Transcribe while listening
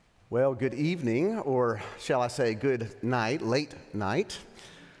Well, good evening, or shall I say good night, late night.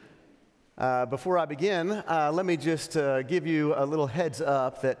 Before I begin, let me just give you a little heads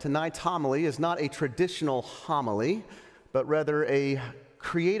up that tonight's homily is not a traditional homily, but rather a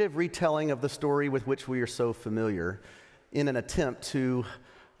creative retelling of the story with which we are so familiar in an attempt to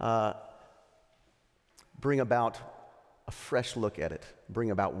bring about a fresh look at it,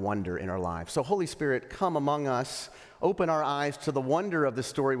 bring about wonder in our lives. So Holy Spirit, come among us, open our eyes to the wonder of the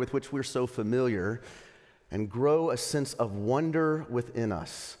story with which we're so familiar, and grow a sense of wonder within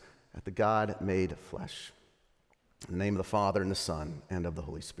us at the God made flesh. In the name of the Father, and the Son, and of the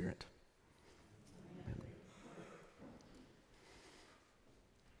Holy Spirit. Amen.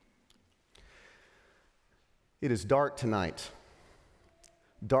 It is dark tonight,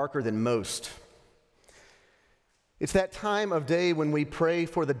 darker than most. It's that time of day when we pray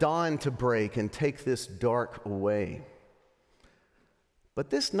for the dawn to break and take this dark away. But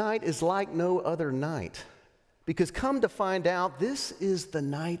this night is like no other night, because come to find out, this is the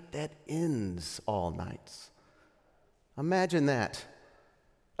night that ends all nights. Imagine that.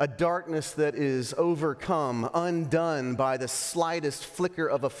 A darkness that is overcome, undone by the slightest flicker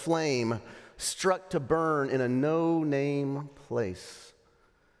of a flame, struck to burn in a no-name place.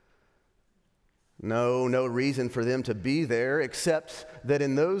 No reason for them to be there, except that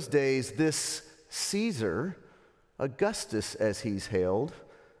in those days, this Caesar, Augustus as he's hailed,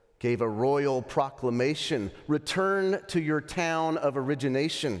 gave a royal proclamation: return to your town of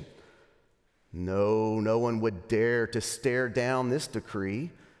origination. No one would dare to stare down this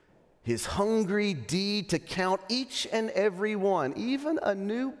decree. His hungry deed to count each and every one, even a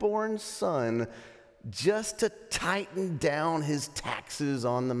newborn son, just to tighten down his taxes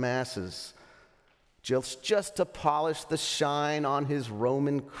on the masses. Just to polish the shine on his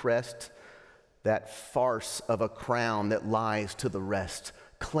Roman crest, that farce of a crown that lies to the rest,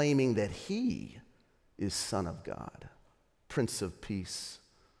 claiming that he is Son of God, Prince of Peace,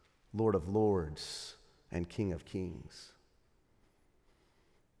 Lord of Lords, and King of Kings.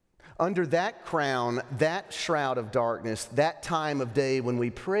 Under that crown, that shroud of darkness, that time of day when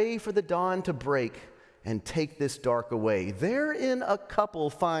we pray for the dawn to break and take this dark away, therein a couple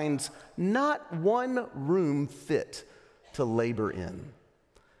finds not one room fit to labor in.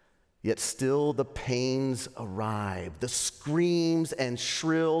 Yet still the pains arrive, the screams and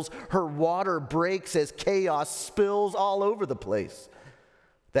shrills, her water breaks as chaos spills all over the place.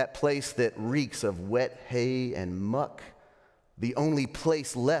 That place that reeks of wet hay and muck, the only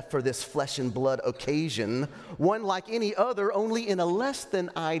place left for this flesh and blood occasion, one like any other, only in a less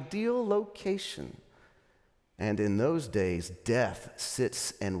than ideal location. And in those days, death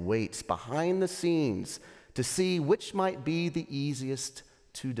sits and waits behind the scenes to see which might be the easiest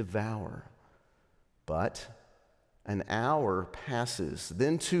to devour. But an hour passes,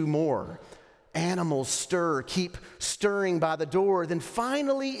 then two more. Animals stir, keep stirring by the door. Then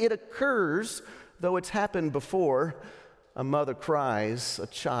finally it occurs, though it's happened before. A mother cries, a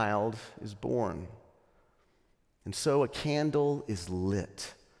child is born. And so a candle is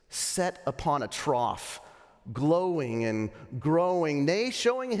lit, set upon a trough, glowing and growing, nay,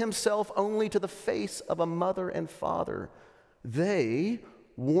 showing himself only to the face of a mother and father. They,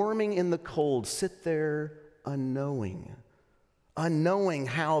 warming in the cold, sit there unknowing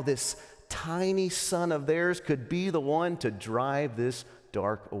how this tiny son of theirs could be the one to drive this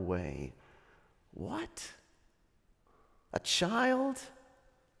dark away. What? A child?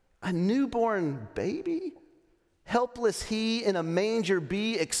 A newborn baby? Helpless he in a manger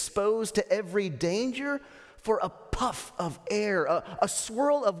be, exposed to every danger? For a puff of air, a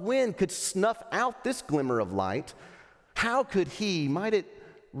swirl of wind could snuff out this glimmer of light. How could he, might it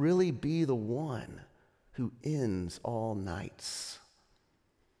really be the one who ends all nights?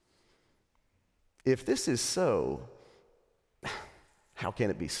 If this is so, how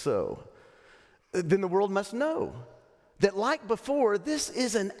can it be so? Then the world must know that, like before, this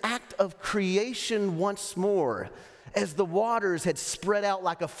is an act of creation once more. As the waters had spread out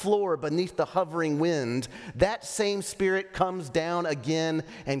like a floor beneath the hovering wind, that same Spirit comes down again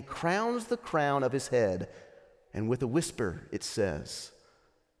and crowns the crown of his head. And with a whisper it says,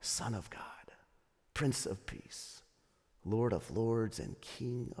 Son of God, Prince of Peace, Lord of Lords, and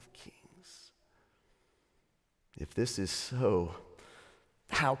King of Kings. If this is so,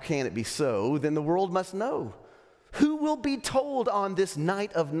 how can it be so? Then the world must know. Who will be told on this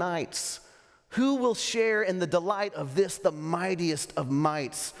night of nights? Who will share in the delight of this, the mightiest of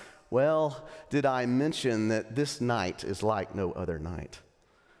mights? Well, did I mention that this night is like no other night?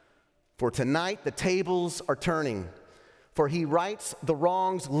 For tonight the tables are turning. For he rights the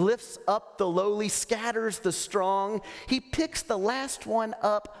wrongs, lifts up the lowly, scatters the strong. He picks the last one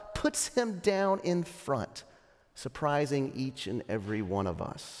up, puts him down in front, surprising each and every one of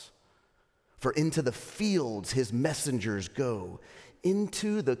us. For into the fields his messengers go,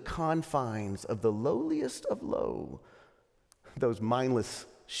 into the confines of the lowliest of low. Those mindless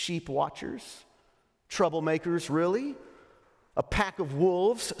sheep watchers, troublemakers, really? A pack of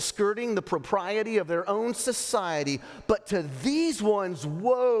wolves skirting the propriety of their own society. But to these ones,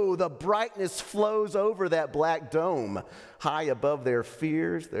 woe, the brightness flows over that black dome, high above their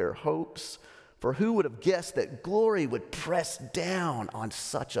fears, their hopes. For who would have guessed that glory would press down on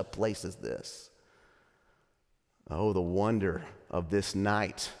such a place as this? Oh, the wonder of this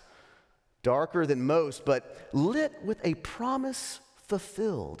night. Darker than most, but lit with a promise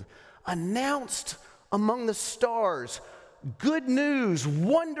fulfilled, announced among the stars. Good news,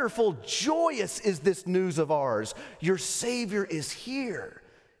 wonderful, joyous is this news of ours. Your Savior is here.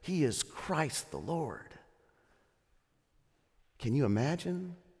 He is Christ the Lord. Can you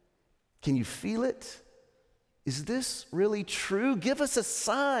imagine? Can you feel it? Is this really true? Give us a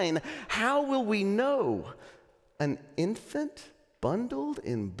sign. How will we know? An infant bundled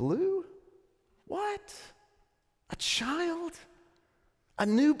in blue? What? A child? A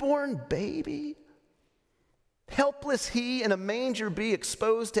newborn baby? Helpless he in a manger be,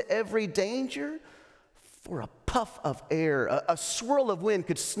 exposed to every danger? For a puff of air, a swirl of wind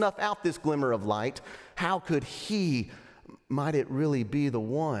could snuff out this glimmer of light. How could he, might it really be the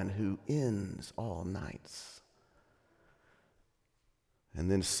one who ends all nights?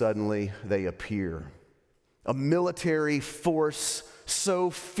 And then suddenly they appear. A military force so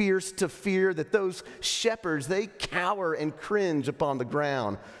fierce to fear that those shepherds, they cower and cringe upon the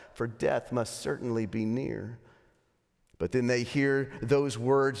ground, for death must certainly be near. But then they hear those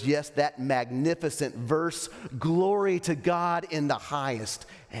words, yes, that magnificent verse, glory to God in the highest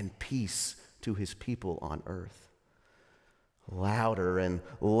and peace to his people on earth. Louder and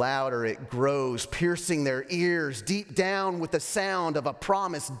louder it grows, piercing their ears deep down with the sound of a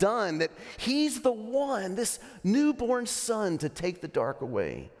promise done, that he's the one, this newborn son, to take the dark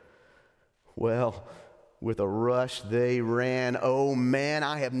away. Well, with a rush they ran. Oh man,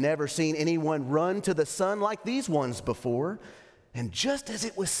 I have never seen anyone run to the sun like these ones before. And just as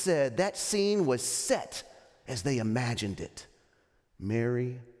it was said, that scene was set as they imagined it.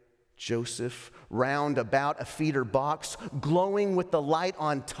 Mary, Joseph, round about a feeder box, glowing with the light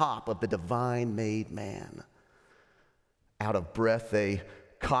on top of the divine made man. Out of breath, they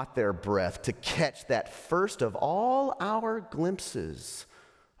caught their breath to catch that first of all our glimpses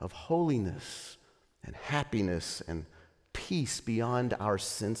of holiness and happiness and peace beyond our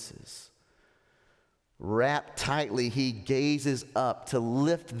senses. Wrapped tightly, he gazes up to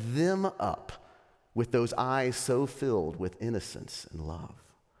lift them up with those eyes so filled with innocence and love.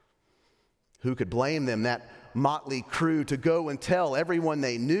 Who could blame them, that motley crew, to go and tell everyone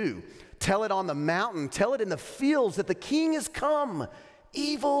they knew? Tell it on the mountain, tell it in the fields that the king has come.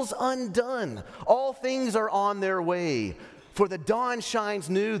 Evil's undone. All things are on their way. For the dawn shines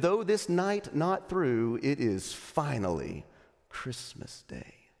new, though this night not through, it is finally Christmas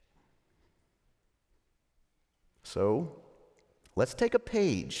Day. So, let's take a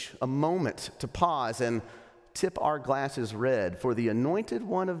page, a moment to pause and tip our glasses red, for the anointed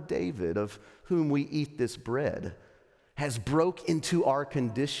one of David, of whom we eat this bread, has broke into our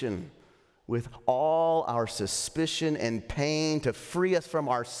condition with all our suspicion and pain to free us from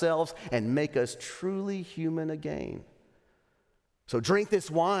ourselves and make us truly human again. So drink this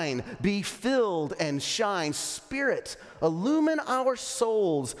wine, be filled and shine. Spirit, illumine our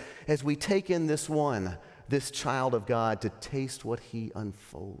souls as we take in this one, this child of God, to taste what he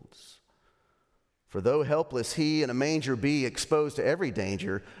unfolds. For though helpless he in a manger be, exposed to every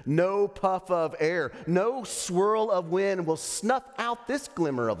danger, no puff of air, no swirl of wind will snuff out this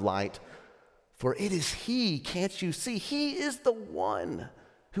glimmer of light. For it is he, can't you see? He is the one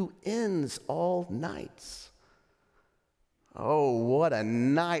who ends all nights. Oh, what a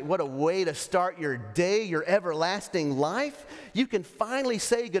night. What a way to start your day, your everlasting life. You can finally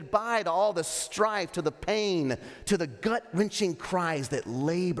say goodbye to all the strife, to the pain, to the gut-wrenching cries that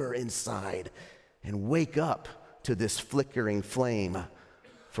labor inside, and wake up to this flickering flame.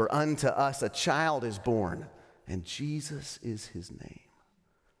 For unto us a child is born, and Jesus is his name.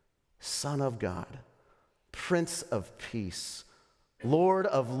 Son of God, Prince of Peace, Lord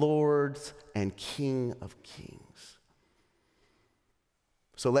of Lords, and King of Kings.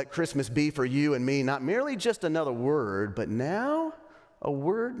 So let Christmas be for you and me not merely just another word, but now a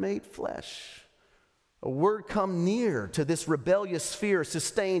word made flesh. A word come near to this rebellious sphere,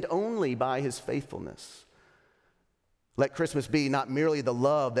 sustained only by his faithfulness. Let Christmas be not merely the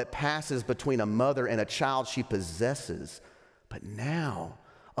love that passes between a mother and a child she possesses, but now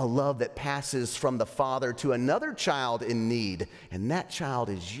a love that passes from the father to another child in need. And that child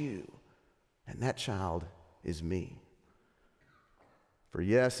is you, and that child is me. For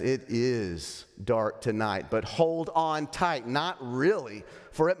yes, it is dark tonight, but hold on tight. Not really,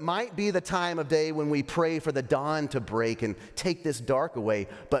 for it might be the time of day when we pray for the dawn to break and take this dark away.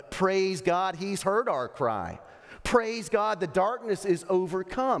 But praise God, he's heard our cry. Praise God, the darkness is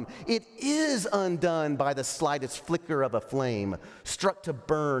overcome. It is undone by the slightest flicker of a flame, struck to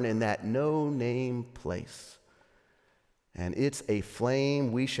burn in that no-name place. And it's a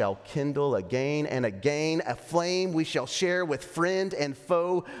flame we shall kindle again and again, a flame we shall share with friend and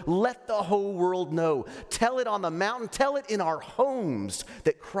foe. Let the whole world know. Tell it on the mountain, tell it in our homes,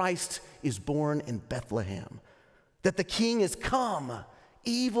 that Christ is born in Bethlehem, that the King is come,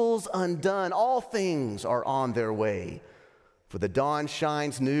 evil's undone, all things are on their way. For the dawn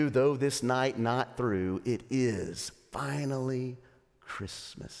shines new, though this night not through, it is finally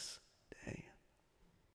Christmas.